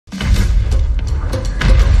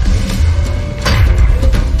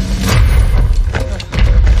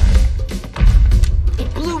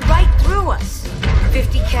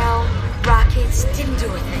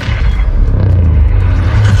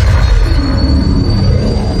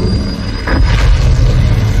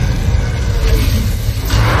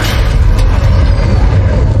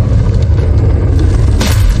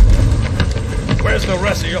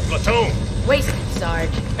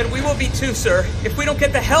sir, if we don't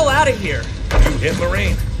get the hell out of here. You hit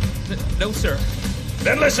Marine? No, sir.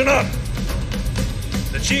 Then listen up.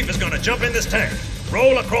 The chief is gonna jump in this tank,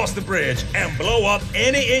 roll across the bridge, and blow up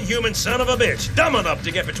any inhuman son of a bitch dumb enough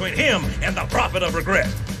to get between him and the Prophet of Regret.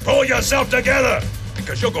 Pull yourself together,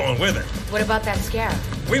 because you're going with it. What about that scarab?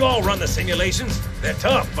 We've all run the simulations. They're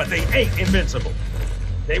tough, but they ain't invincible.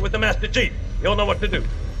 Stay with the Master Chief. He'll know what to do.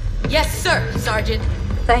 Yes, sir, Sergeant.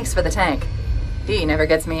 Thanks for the tank. He never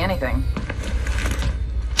gets me anything.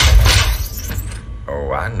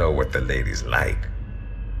 Oh, I know what the ladies like.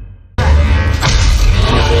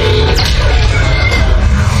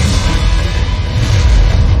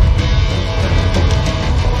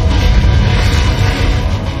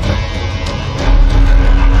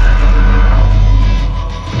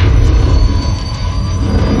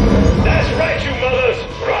 That's right, you mothers!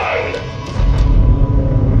 Run!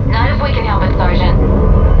 Not if we can help it, Sergeant.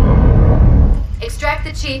 Extract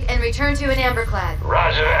the chief and return to an amberclad.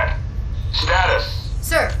 Roger that. Status.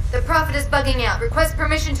 Sir, the Prophet is bugging out. Request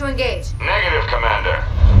permission to engage. Negative, Commander.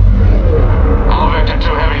 All Vector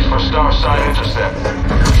 2 heavies for Starside intercept.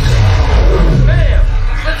 Bam!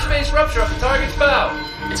 Slip space rupture up the target's bow.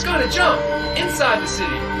 It's going to jump inside the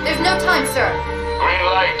city. There's no time, sir. Green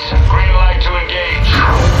light. Green light to engage.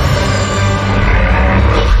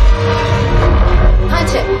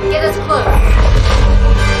 Punch it. Get us close.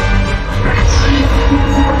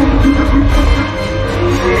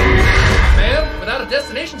 Ma'am, without a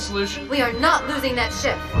destination solution... We are not losing that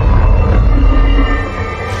ship.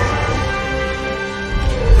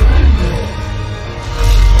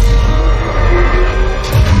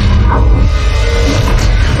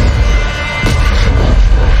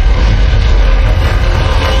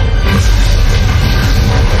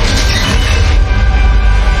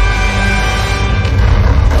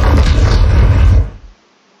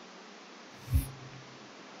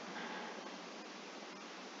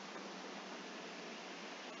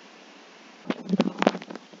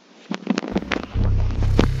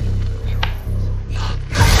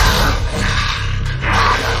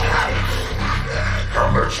 How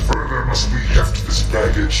much further must we heft this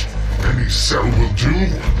baggage? Any cell will do?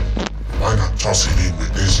 Why not toss it in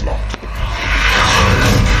with this lot?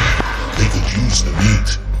 They could use the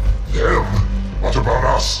meat. Them? What about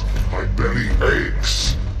us? My belly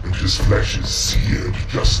aches, and his flesh is seared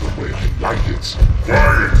just the way I like it.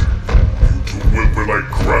 Quiet! You two whimper like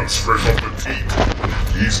grunts fresh off the teat.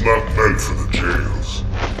 He's not meant for the jails.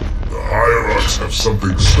 The hierarchs have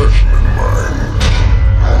something special in mind.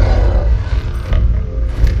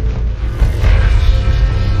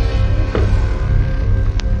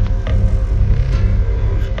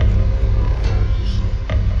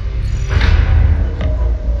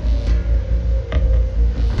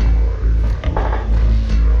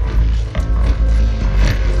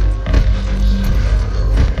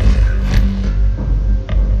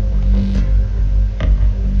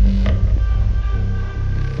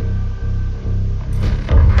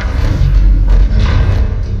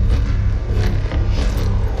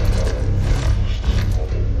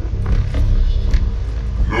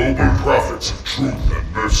 Prophets of truth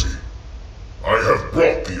and mercy, I have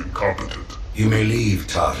brought the incompetent. You may leave,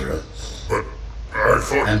 Tartarus. But I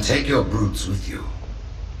thought... And take your brutes with you.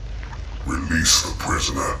 Release the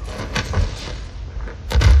prisoner.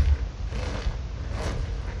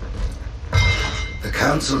 The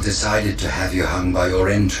council decided to have you hung by your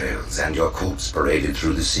entrails and your corpse paraded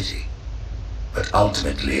through the city. But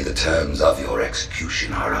ultimately, the terms of your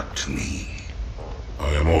execution are up to me. I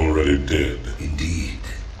am already dead. Indeed.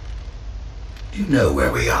 Do you know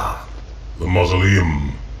where we are? The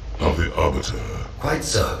mausoleum of the Arbiter. Quite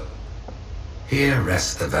so. Here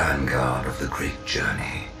rests the vanguard of the great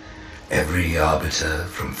journey. Every Arbiter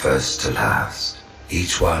from first to last.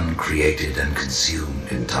 Each one created and consumed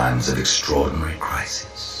in times of extraordinary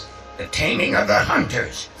crisis. The taming of the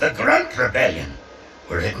Hunters, the Grunt Rebellion.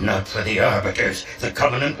 Were it not for the Arbiters, the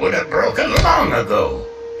Covenant would have broken long ago.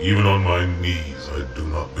 Even on my knees, I do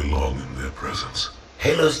not belong in their presence.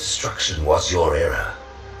 Halo's destruction was your error,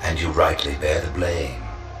 and you rightly bear the blame.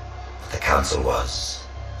 But the Council was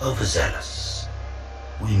overzealous.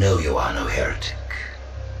 We know you are no heretic.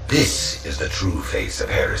 This is the true face of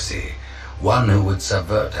heresy, one who would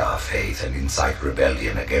subvert our faith and incite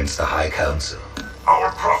rebellion against the High Council.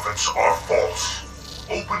 Our prophets are false.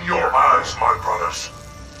 Open your eyes, my brothers.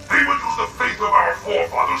 They would use the faith of our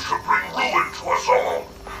forefathers to bring ruin to us all.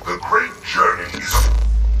 The great journey is...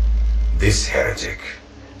 This heretic,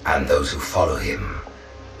 and those who follow him,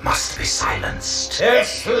 must be silenced. Their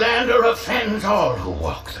slander offends all who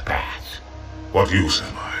walk the path. What use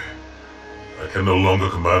am I? I can no longer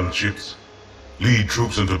command ships. Lead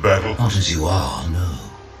troops into battle? Not as you are, no.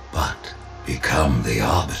 But become the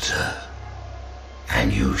Arbiter.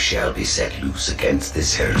 And you shall be set loose against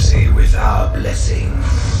this heresy with our blessing.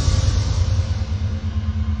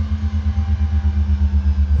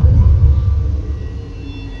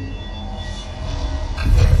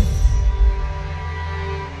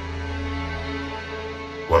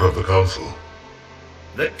 What of the Council?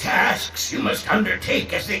 The tasks you must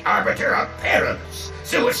undertake as the Arbiter are perilous,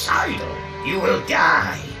 suicidal. You will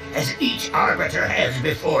die, as each Arbiter has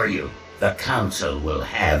before you. The Council will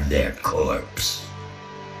have their corpse.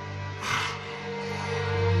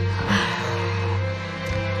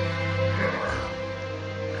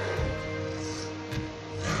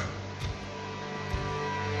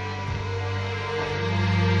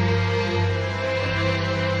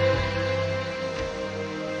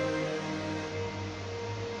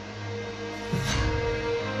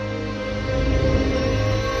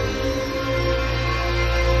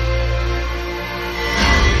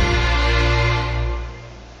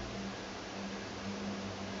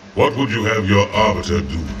 What would you have your Arbiter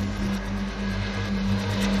do?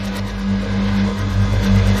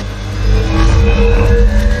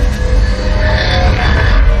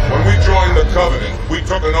 When we joined the Covenant, we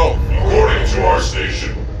took an oath. According to our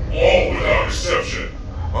station, all without exception.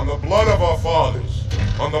 On the blood of our fathers,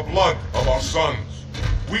 on the blood of our sons,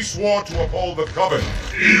 we swore to uphold the Covenant.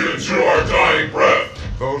 Even to our dying breath.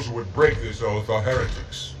 Those who would break this oath are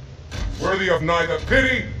heretics, worthy of neither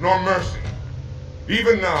pity nor mercy.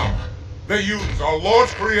 Even now, they use our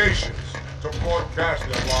Lord's creations to broadcast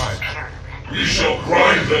their lives. We shall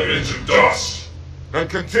grind them into dust. And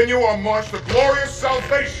continue our march to glorious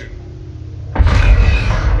salvation.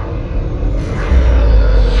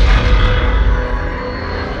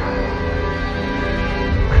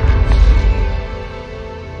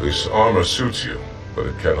 This armor suits you, but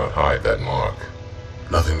it cannot hide that mark.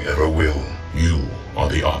 Nothing ever will. You are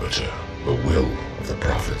the Arbiter, the will of the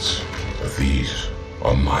prophets. But these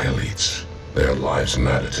are my elites. Their lives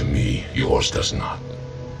matter to me, yours does not.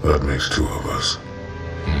 That makes two of us.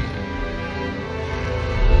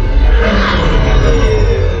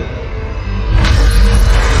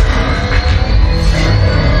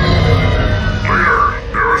 Leader,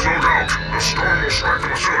 there is no doubt the storm will strike the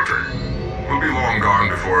facility. We'll be long gone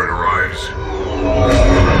before it arrives.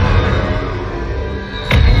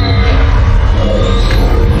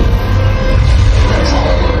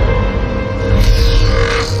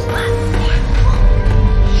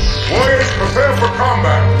 Warriors, prepare for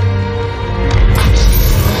combat!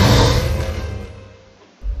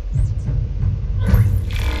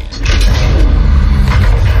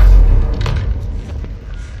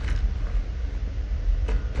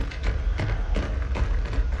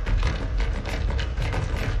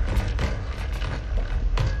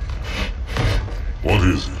 What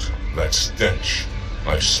is it? That stench.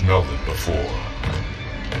 I've smelled it before.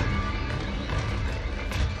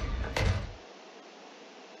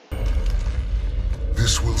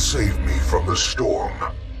 This will save me from the storm,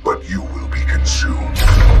 but you will be consumed.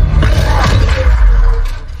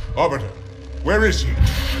 Arbiter, where is he?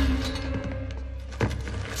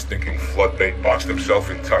 Stinking floodbait boxed himself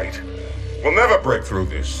in tight. We'll never break through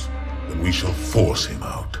this. Then we shall force him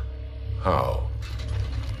out. How?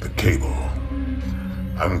 The cable.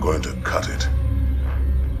 I'm going to cut it.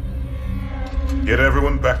 Get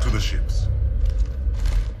everyone back to the ships.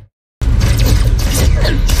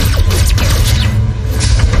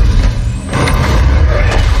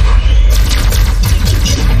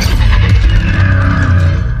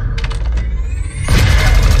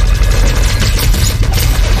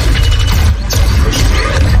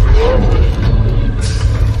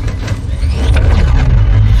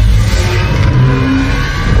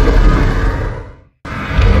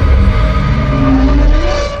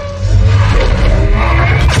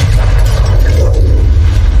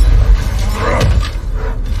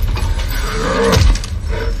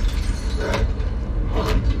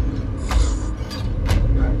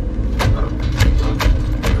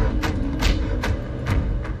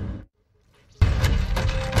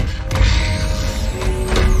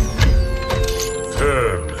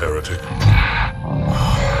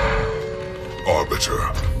 Arbiter,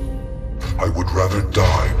 I would rather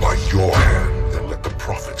die by your hand than let the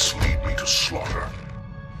prophets lead me to slaughter.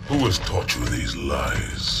 Who has taught you these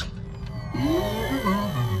lies?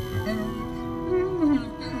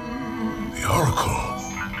 The Oracle.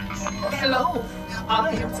 Hello,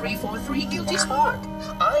 I am 343 Guilty Spark.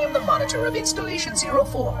 I am the monitor of Installation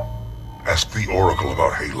 04. Ask the Oracle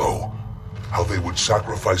about Halo. How they would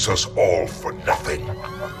sacrifice us all for nothing.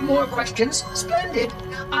 More questions? Splendid.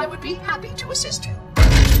 I would be happy to assist you.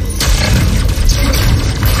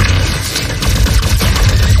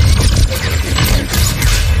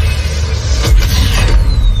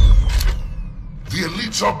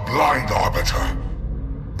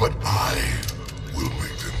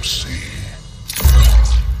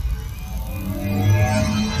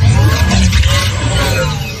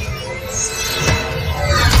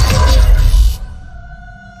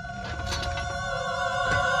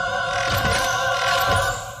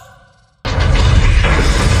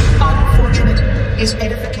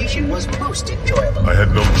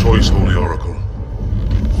 choice, Holy Oracle.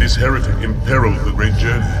 This heretic imperiled the great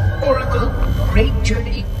journey. Oracle, great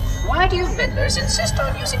journey. Why do you meddlers insist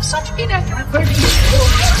on using such inaccurate verbiage?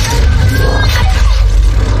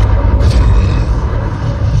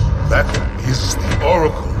 That is the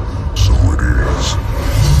Oracle. So it is.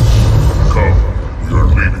 Come, we are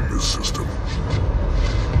leaving this system.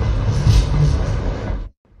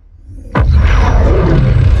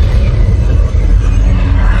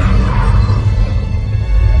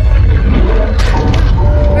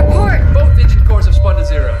 Report! Both engine cores have spun to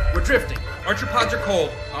zero. We're drifting. Archer pods are cold.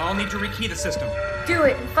 I'll need to rekey the system. Do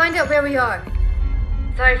it and find out where we are.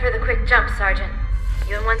 Sorry for the quick jump, Sergeant.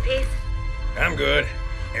 You in one piece? I'm good.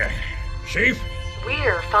 Chief?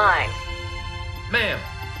 We're fine. Ma'am,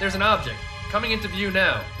 there's an object. Coming into view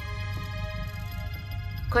now.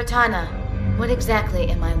 Cortana, what exactly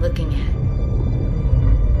am I looking at?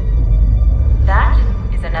 That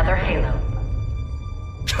is another Halo.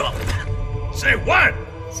 Say what?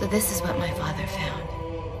 So this is what my father found.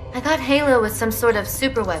 I thought Halo was some sort of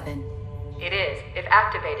super weapon. It is. If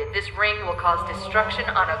activated, this ring will cause destruction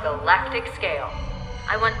on a galactic scale.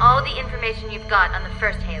 I want all the information you've got on the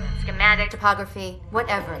first Halo. Schematic, topography,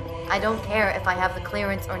 whatever. I don't care if I have the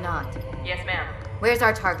clearance or not. Yes, ma'am. Where's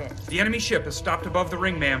our target? The enemy ship has stopped above the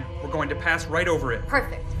ring, ma'am. We're going to pass right over it.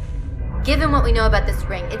 Perfect. Given what we know about this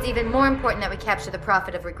ring, it's even more important that we capture the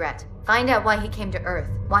Prophet of Regret. Find out why he came to Earth,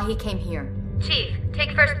 why he came here. Chief,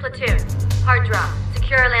 take first platoon. Hard drop.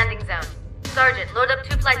 Secure a landing zone. Sergeant, load up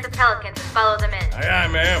 2 flights of Pelicans and follow them in. Aye, aye,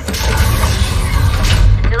 ma'am.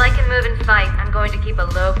 Until I can move and fight, I'm going to keep a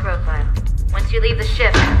low profile. Once you leave the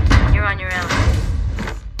ship, you're on your own.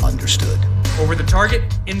 Understood. Over the target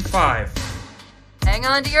in 5. Hang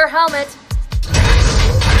on to your helmet.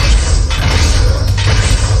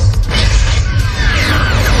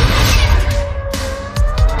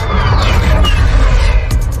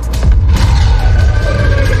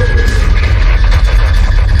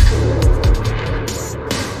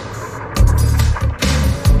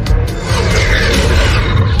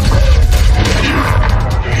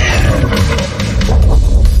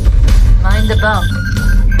 Mind the bump.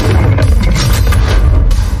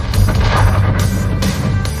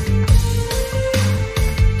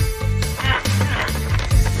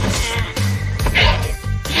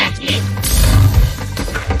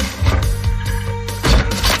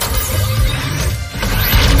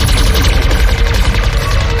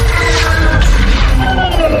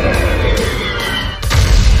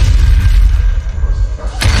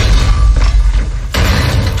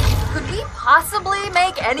 Could we possibly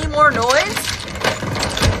make any more noise?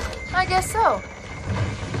 I guess so.